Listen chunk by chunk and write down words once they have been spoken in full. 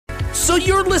So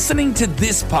you're listening to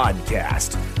this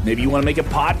podcast. Maybe you want to make a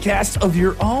podcast of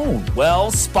your own.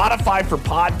 Well, Spotify for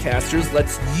Podcasters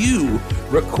lets you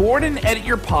record and edit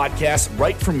your podcast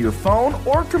right from your phone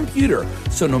or computer.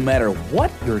 So no matter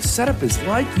what your setup is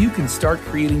like, you can start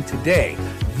creating today.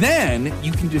 Then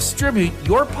you can distribute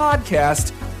your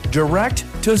podcast direct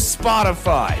to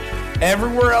Spotify.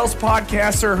 Everywhere else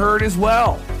podcasts are heard as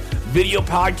well. Video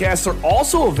podcasts are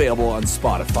also available on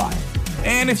Spotify.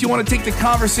 And if you want to take the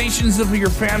conversations of your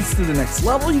fans to the next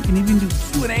level, you can even do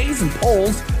Q&As and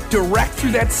polls direct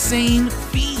through that same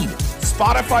feed.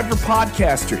 Spotify for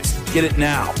Podcasters. Get it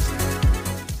now.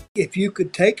 If you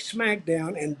could take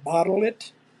SmackDown and bottle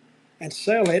it and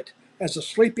sell it as a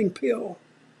sleeping pill,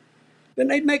 then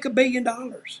they'd make $1 billion.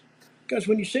 Because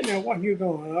when you're sitting there watching, you're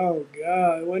going, oh,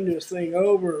 God, when is this thing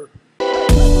over?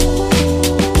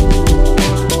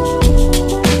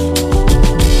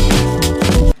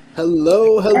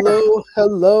 Hello.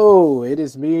 It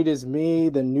is me,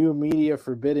 the new media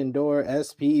forbidden door,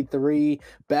 SP3,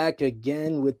 back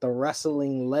again with the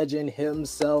wrestling legend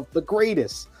himself, the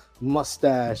greatest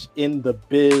mustache in the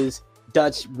biz,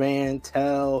 Dutch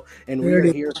Mantell, and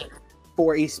we're here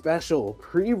for a special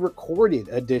pre-recorded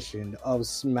edition of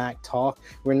Smack Talk.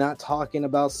 We're not talking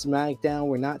about SmackDown.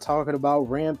 We're not talking about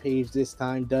Rampage this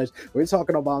time, Dutch. We're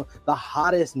talking about the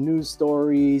hottest news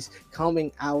stories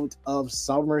coming out of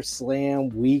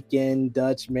SummerSlam weekend.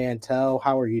 Dutch Mantell,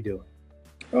 how are you doing?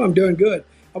 Oh, I'm doing good.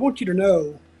 I want you to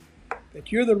know that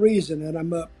you're the reason that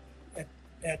I'm up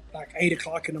at like 8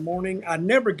 o'clock in the morning. I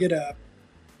never get up.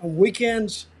 On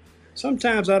weekends,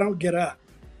 sometimes I don't get up.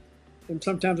 And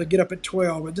sometimes I get up at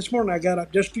 12. But this morning I got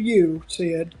up just for you,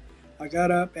 Sid. I got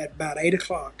up at about 8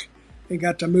 o'clock and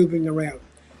got to moving around.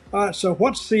 All right, so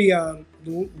what's the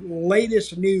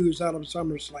latest news out of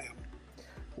SummerSlam?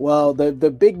 Well,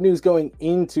 the big news going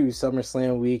into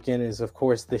SummerSlam weekend is, of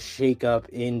course, the shakeup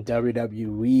in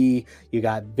WWE. You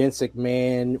got Vince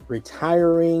McMahon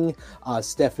retiring,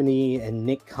 Stephanie and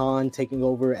Nick Khan taking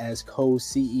over as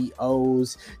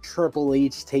co-CEOs, Triple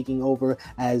H taking over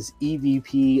as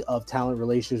EVP of Talent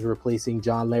Relations, replacing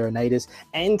John Laurinaitis,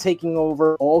 and taking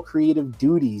over all creative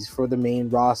duties for the main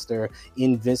roster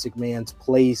in Vince McMahon's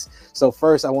place. So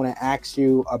first, I want to ask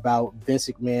you about Vince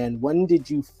McMahon. When did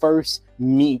you first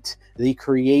meet the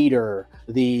creator,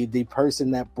 the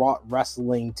person that brought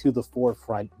wrestling to the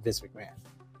forefront, Vince McMahon?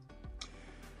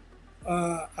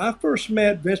 I first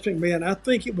met Vince McMahon, I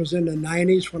think it was in the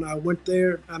 90s when I went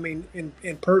there,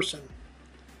 in person.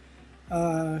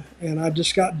 And I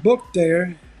just got booked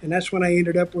there, and that's when I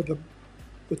ended up with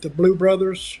the Blue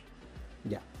Brothers.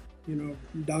 Yeah. You know,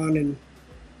 Don and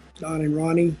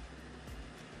Ronnie.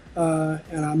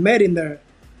 And I met him there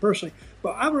personally.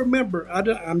 But I remember,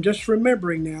 I'm just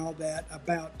remembering now that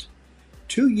about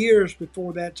 2 years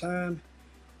before that time,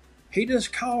 he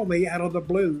just called me out of the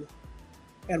blue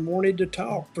and wanted to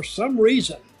talk for some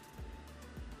reason.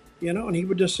 You know, and he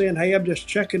was just saying, hey, I'm just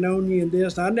checking on you and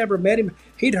this. And I never met him.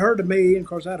 He'd heard of me, and of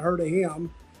course I'd heard of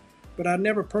him, but I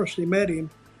never personally met him.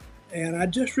 And I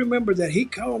just remember that he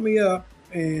called me up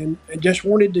and just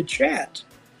wanted to chat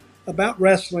about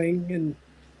wrestling and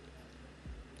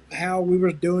how we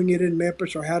were doing it in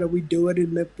Memphis, or how do we do it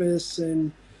in Memphis,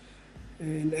 and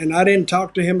I didn't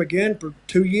talk to him again for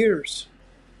 2 years.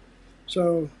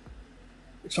 So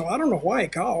I don't know why he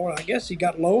called. I guess he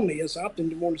got lonely or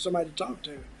something and wanted somebody to talk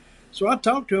to. So I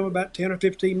talked to him about 10 or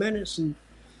 15 minutes, and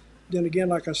then again,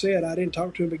 like I said, I didn't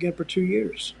talk to him again for 2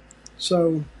 years.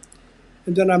 So,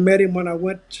 and then I met him when I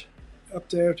went up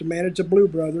there to manage the Blue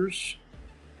Brothers,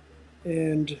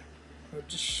 and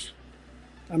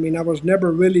I was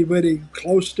never really, really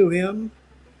close to him.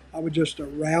 I was just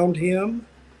around him,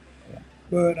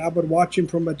 but I would watch him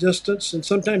from a distance. And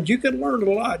sometimes you can learn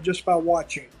a lot just by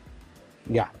watching.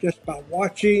 Yeah. Just by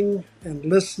watching and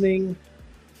listening.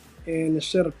 And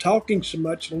instead of talking so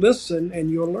much, listen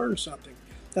and you'll learn something.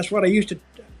 That's what I used to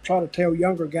try to tell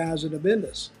younger guys in the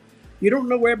business. You don't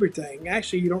know everything.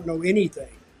 Actually, you don't know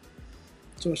anything.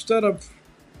 So instead of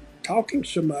talking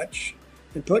so much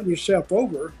and putting yourself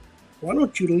over, why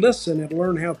don't you listen and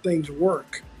learn how things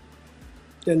work?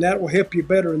 Then that will help you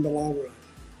better in the long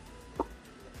run.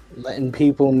 Letting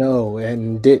people know.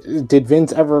 And did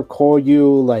Vince ever call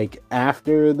you like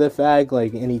after the fact,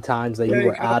 like any times that you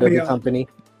were out of the company?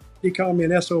 He called me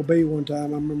an SOB one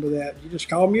time. I remember that. He just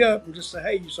called me up and just said,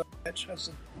 hey, you saw that? I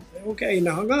said, okay, and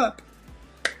I hung up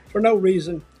for no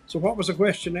reason. So what was the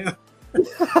question now? Hey,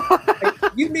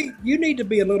 you need to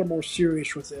be a little more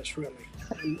serious with this, really.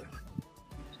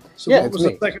 So what was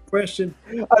the second question?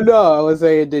 No, I was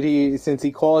saying, did he, since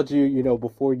he called you,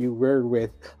 before you were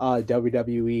with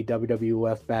WWE,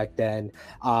 WWF back then,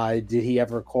 did he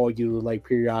ever call you like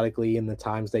periodically in the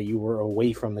times that you were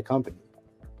away from the company?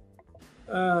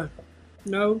 No,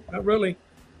 not really.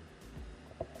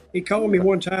 He called me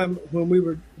one time when we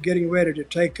were getting ready to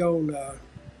take on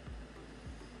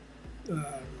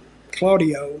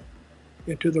Claudio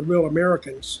into the Real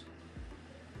Americans.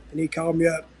 And he called me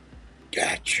up,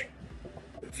 Dutch,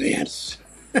 Vince.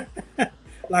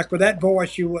 Like with that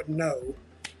voice, you wouldn't know.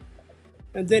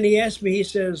 And then he asked me,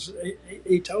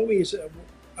 he told me, he said,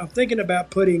 I'm thinking about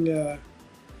putting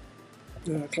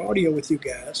Claudio with you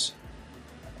guys.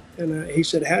 And he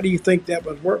said, how do you think that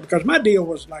would work? Because my deal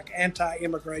was like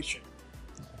anti-immigration,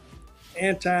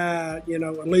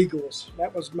 illegals.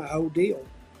 That was my whole deal.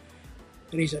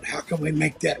 And he said, how can we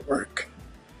make that work?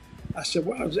 I said,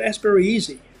 well, that's very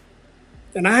easy.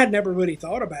 And I had never really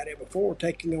thought about it before,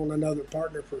 taking on another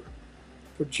partner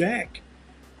for Jack.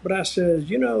 But I said,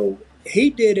 he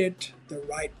did it the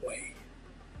right way.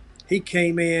 He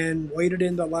came in, waited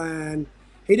in the line.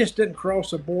 He just didn't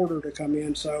cross the border to come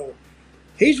in. So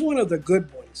he's one of the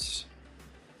good ones.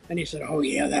 And he said, oh,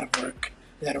 yeah, that'll work.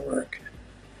 That'll work.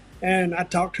 And I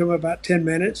talked to him about 10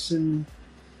 minutes, and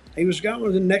he was gone.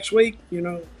 And the next week,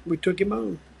 we took him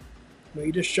on.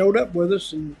 He just showed up with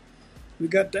us, and we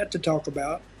got that to talk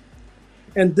about.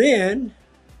 And then,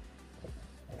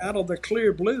 out of the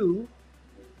clear blue,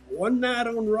 one night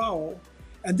on Raw,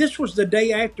 and this was the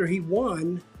day after he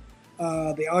won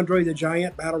the Andre the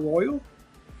Giant Battle Royal.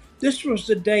 This was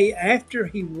the day after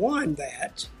he won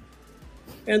that,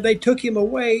 and they took him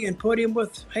away and put him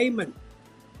with Heyman.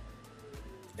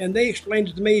 And they explained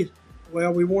it to me,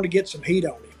 well, we want to get some heat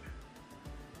on him.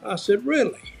 I said,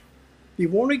 really? If you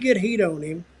want to get heat on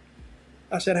him,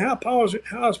 I said,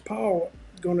 how's Paul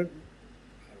going to,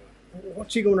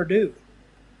 what's he going to do?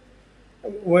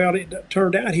 Well, it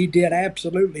turned out he did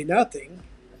absolutely nothing,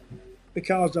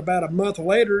 because about a month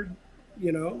later,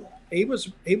 he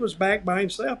was back by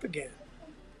himself again.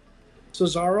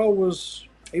 Cesaro was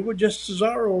just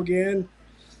Cesaro again,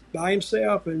 by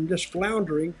himself and just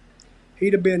floundering.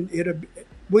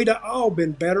 We'd have all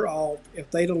been better off if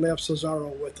they'd have left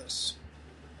Cesaro with us.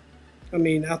 I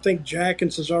mean, I think Jack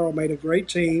and Cesaro made a great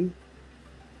team.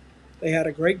 They had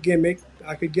a great gimmick.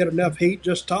 I could get enough heat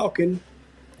just talking.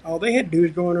 All they had to do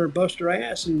is go in there and bust their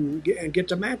ass and get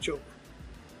the match over.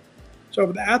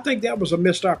 So I think that was a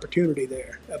missed opportunity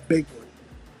there, a big one.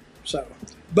 So,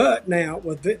 but now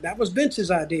that was Vince's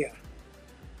idea.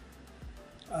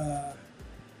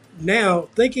 Now,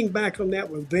 thinking back on that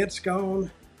with Vince gone,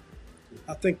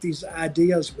 I think these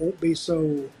ideas won't be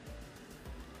so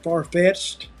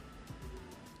far-fetched,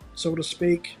 so to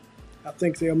speak. I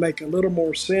think they'll make a little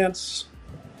more sense.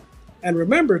 And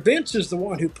remember, Vince is the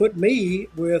one who put me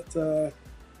with,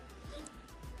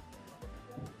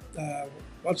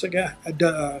 what's the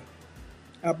guy?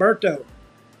 Alberto.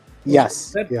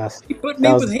 Yes. Yes. He put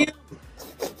me with him.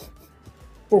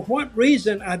 For what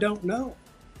reason, I don't know.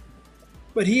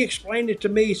 But he explained it to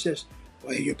me. He says,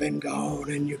 well, you've been gone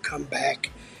and you come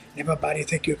back. Everybody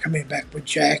think you're coming back with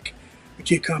Jack, but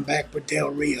you come back with Del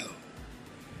Rio.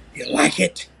 You like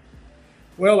it?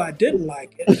 Well, I didn't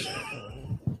like it.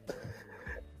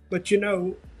 But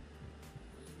you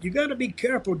got to be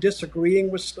careful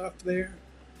disagreeing with stuff there,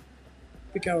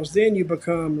 because then you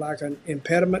become like an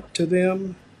impediment to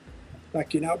them.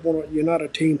 Like you're not a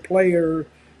team player.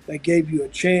 They gave you a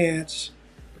chance,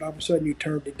 but all of a sudden you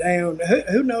turned it down.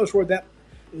 Who knows where that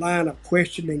line of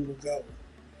questioning will go?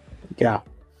 Yeah.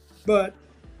 But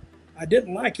I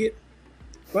didn't like it.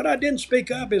 But I didn't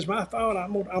speak up. It's my fault.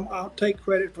 I'll take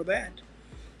credit for that.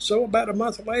 So about a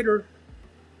month later,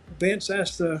 Vince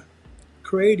asked the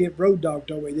creative, Road Dogg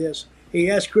told me this. He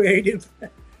asked creative,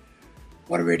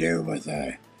 what do we do with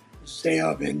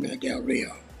Zeb and Del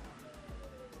Rio?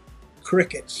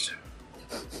 Crickets.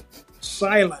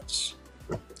 Silence.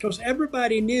 Because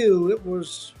everybody knew it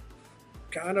was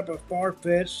kind of a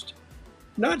far-fetched,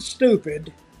 not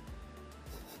stupid,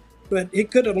 but it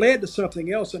could have led to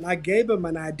something else, and I gave them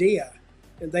an idea,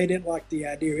 and they didn't like the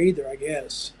idea either, I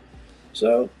guess.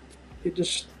 So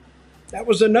that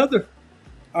was another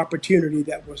opportunity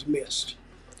that was missed.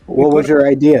 What was your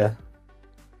idea?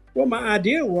 Well, my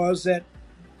idea was that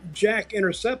Jack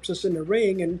intercepts us in the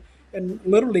ring and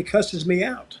literally cusses me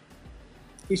out.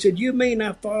 He said, you mean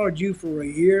I followed you for a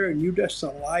year and you just a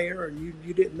liar and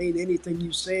you didn't mean anything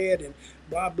you said and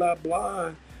blah, blah,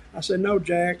 blah. I said, no,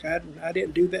 Jack, I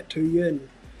didn't do that to you. And,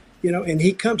 and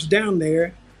he comes down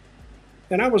there,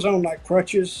 and I was on like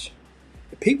crutches.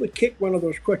 If he would kick one of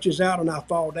those crutches out and I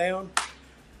fall down,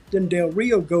 Then Del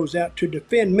Rio goes out to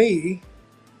defend me,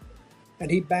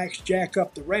 and he backs Jack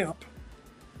up the ramp.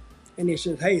 And he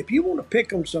says, hey, if you want to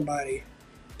pick on somebody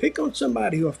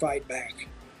who'll fight back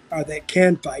or that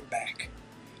can fight back.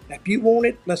 Now, if you want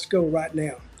it, let's go right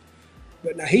now.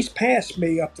 But now he's passed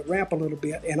me up the ramp a little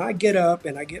bit, and I get up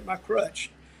and I get my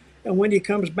crutch. And when he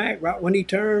comes back, right when he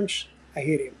turns, I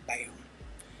hit him. Bam.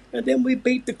 And then we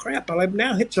beat the crap out of him.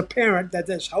 Now it's apparent that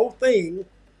this whole thing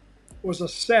was a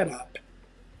setup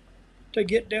to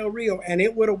get Del Rio, and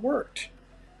it would have worked.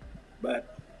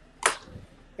 But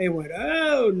they went,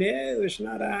 oh, no, it's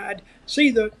not odd.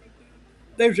 See,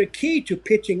 there's a key to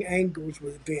pitching angles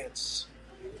with Vince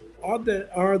or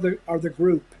the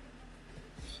group.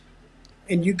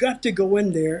 And you got to go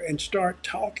in there and start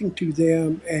talking to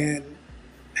them and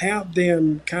have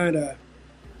them kind of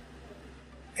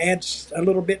add a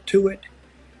little bit to it.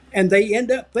 And they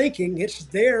end up thinking it's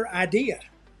their idea.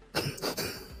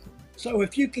 So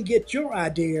if you can get your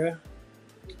idea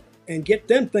and get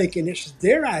them thinking it's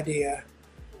their idea,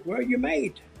 well, you're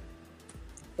made.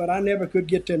 But I never could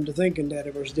get them to thinking that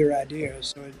it was their idea,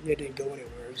 so it didn't go anywhere.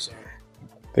 So.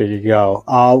 There you go.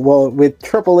 Well, with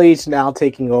Triple H now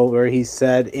taking over, he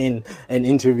said in an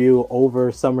interview over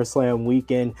SummerSlam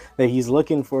weekend that he's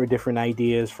looking for different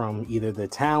ideas from either the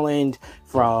talent,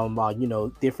 from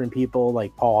different people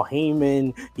like Paul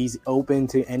Heyman. He's open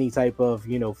to any type of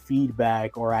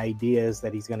feedback or ideas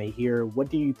that he's going to hear. What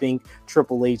do you think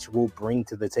Triple H will bring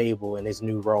to the table in his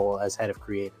new role as head of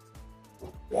creative?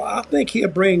 Well, I think he'll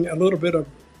bring a little bit of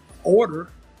order.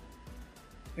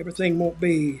 Everything won't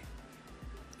be.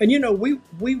 And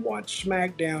we watch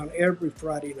SmackDown every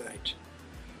Friday night.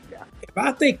 Yeah.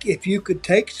 I think if you could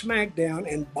take SmackDown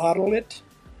and bottle it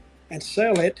and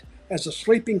sell it as a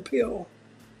sleeping pill,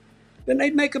 then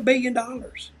they'd make $1 billion.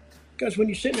 Because when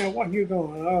you're sitting there watching, you're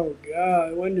going, oh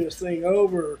God, when is this thing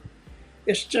over?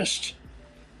 It's just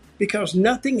because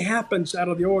nothing happens out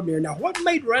of the ordinary. Now, what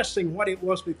made wrestling what it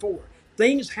was before?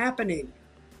 Things happening.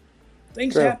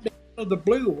 Things happening. The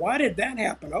blue. Why did that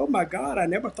happen? Oh my God, I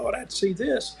never thought I'd see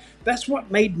this. That's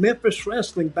what made Memphis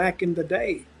wrestling back in the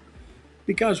day.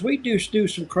 Because we do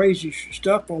some crazy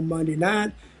stuff on Monday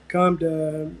night, come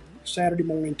to Saturday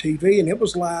morning TV, and it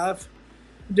was live.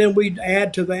 Then we'd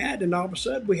add to that, and all of a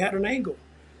sudden we had an angle.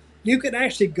 You could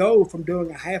actually go from doing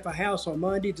a half a house on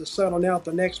Monday to selling out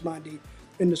the next Monday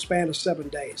in the span of 7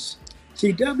 days.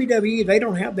 See, WWE, they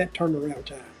don't have that turnaround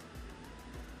time.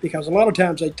 Because a lot of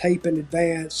times they tape in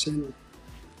advance and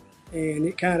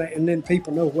it and then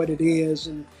people know what it is,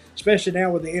 and especially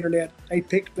now with the internet, they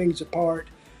pick things apart.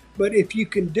 But if you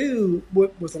can do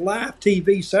with live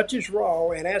TV such as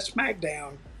Raw and as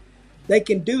SmackDown, they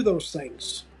can do those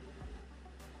things.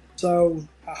 So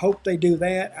I hope they do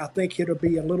that. I think it'll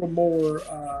be a little more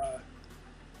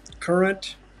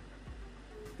current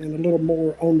and a little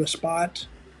more on the spot.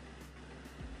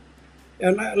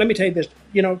 And let me tell you this,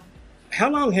 how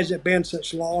long has it been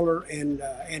since Lawler and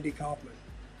Andy Kaufman?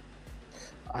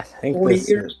 I think 40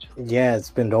 years. Yeah, it's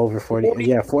been over 40.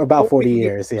 Yeah, for about 40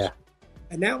 years. Yeah.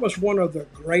 And that was one of the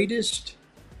greatest.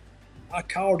 I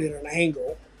called it an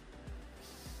angle,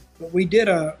 but we did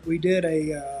a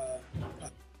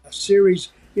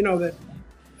series. That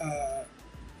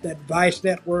Vice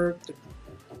Network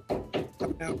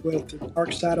come out with the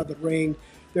Dark Side of the Ring.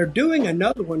 They're doing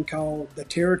another one called The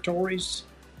Territories.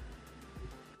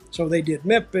 So they did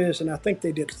Memphis, and I think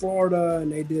they did Florida,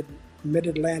 and they did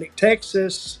Mid-Atlantic,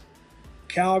 Texas,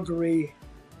 Calgary.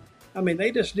 I mean,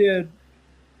 they just did,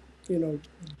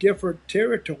 different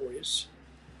territories.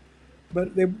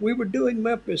 But we were doing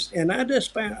Memphis, and I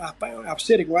found I was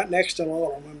sitting right next to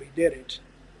Laura when we did it.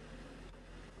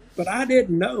 But I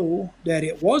didn't know that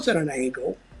it wasn't an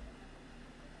angle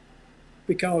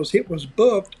because it was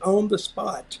booked on the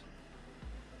spot.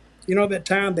 That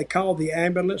time they called the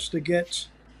ambulance to get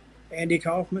Andy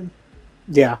Kaufman?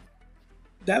 Yeah.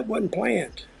 That wasn't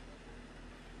planned.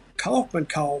 Kaufman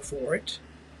called for it.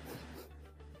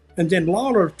 And then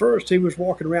Lawler, first, he was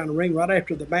walking around the ring right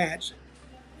after the match,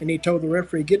 and he told the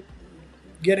referee, get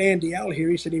Andy out of here.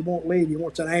 He said he won't leave. He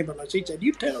wants an ambulance. He said,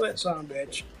 you tell that son of a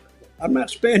bitch, I'm not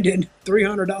spending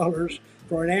 $300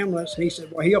 for an ambulance. He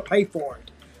said, well, he'll pay for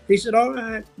it. He said, all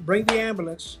right, bring the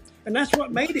ambulance. And that's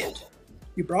what made it.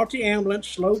 You brought the ambulance,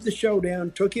 slowed the show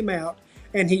down, took him out,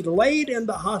 and he laid in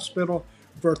the hospital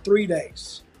for 3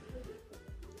 days.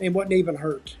 He wasn't even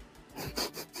hurt.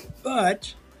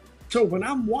 But, so when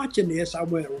I'm watching this, I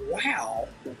went, wow.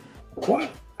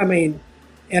 What? I mean,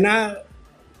 and I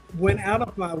went out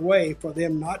of my way for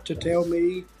them not to tell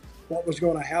me what was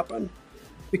going to happen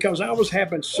because I was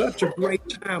having such a great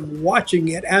time watching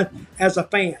it as a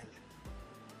fan.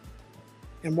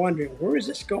 and wondering, where is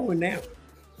this going now?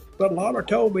 But Lawler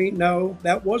told me, no,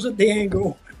 that wasn't the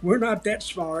angle. We're not that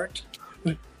smart.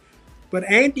 But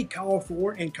Andy called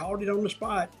for it and called it on the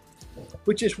spot,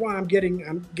 which is why I'm getting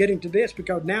to this,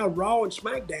 because now Raw and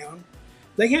SmackDown,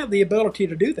 they have the ability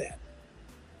to do that.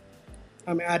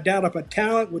 I mean, I doubt if a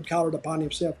talent would call it upon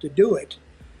himself to do it,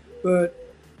 but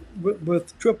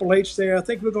with Triple H there, I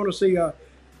think we're going to see a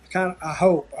kind of, I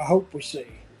hope we see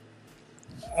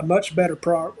a much better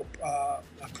product,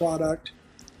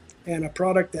 and a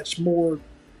product that's more,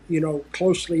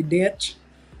 closely knit,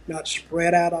 not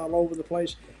spread out all over the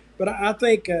place. But I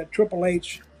think Triple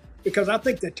H, because I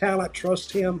think the talent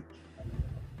trusts him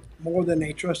more than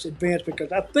they trusted Vince,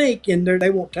 because I think in there,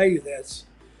 they won't tell you this,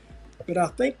 but I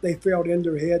think they felt in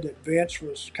their head that Vince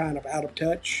was kind of out of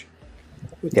touch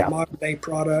with the modern day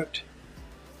product.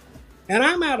 And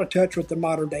I'm out of touch with the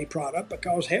modern day product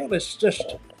because, hell, it's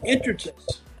just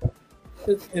entrances.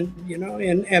 And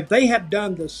if they have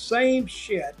done the same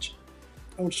shit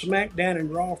on SmackDown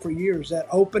and Raw for years, that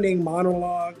opening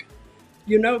monologue,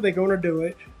 they're going to do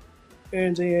it.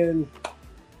 And then,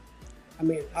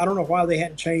 I don't know why they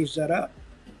hadn't changed that up.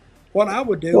 What I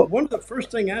would do, one of the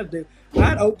first things I'd do,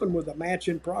 I'd open with a match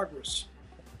in progress.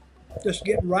 Just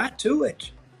get right to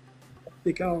it.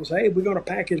 Because, hey, we're going to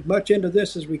pack as much into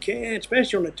this as we can,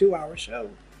 especially on a 2-hour show.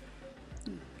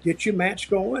 Get your match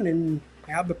going and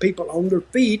have the people on their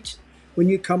feet when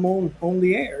you come on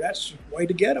the air. That's the way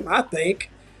to get them, I think.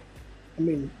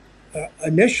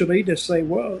 Initially to say,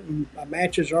 well, a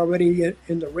match is already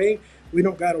in the ring. We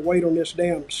don't got to wait on this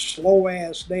damn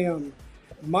slow-ass damn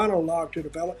monologue to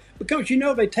develop. Because,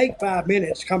 they take 5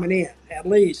 minutes coming in, at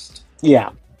least. Yeah.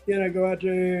 Go out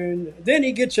there, and then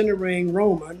he gets in the ring,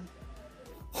 Roman.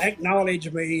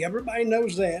 Acknowledge me. Everybody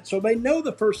knows that. So they know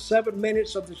the first 7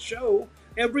 minutes of the show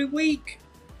every week.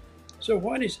 So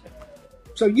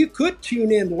you could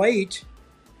tune in late.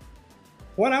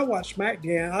 When I watch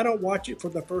SmackDown, I don't watch it for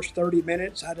the first 30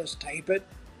 minutes. I just tape it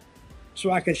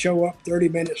so I can show up 30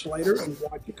 minutes later and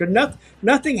watch it. Because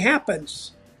nothing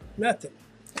happens. Nothing.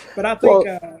 But I think,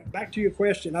 back to your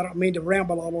question, I don't mean to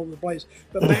ramble all over the place,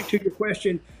 but back to your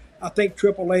question, I think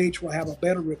Triple H will have a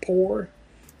better rapport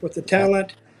with the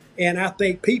talent, and I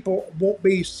think people won't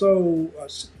be so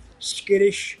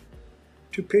skittish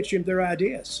to pitch him their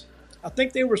ideas. I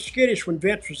think they were skittish when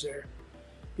Vince was there,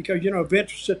 because Vince would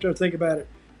sit there and think about it.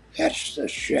 That's the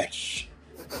shit.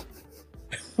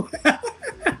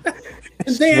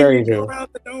 And then you go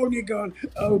out the door and you're going,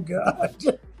 oh God,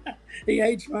 he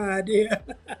hates my idea.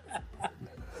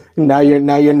 Now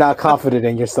you're not confident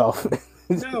in yourself.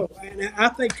 No, and I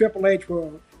think Triple H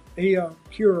will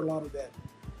cure a lot of that.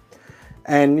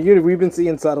 And we've been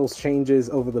seeing subtle changes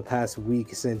over the past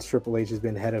week since Triple H has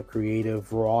been head of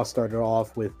creative. Raw started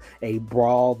off with a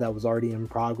brawl that was already in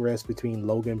progress between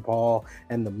Logan Paul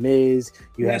and The Miz.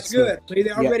 That's good. See, they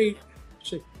already.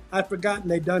 See, I'd forgotten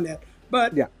they'd done that,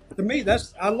 but to me,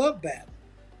 I love that.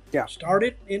 Yeah,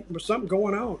 started with something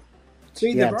going on.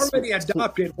 See, they've already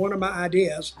adopted one of my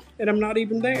ideas, and I'm not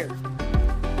even there.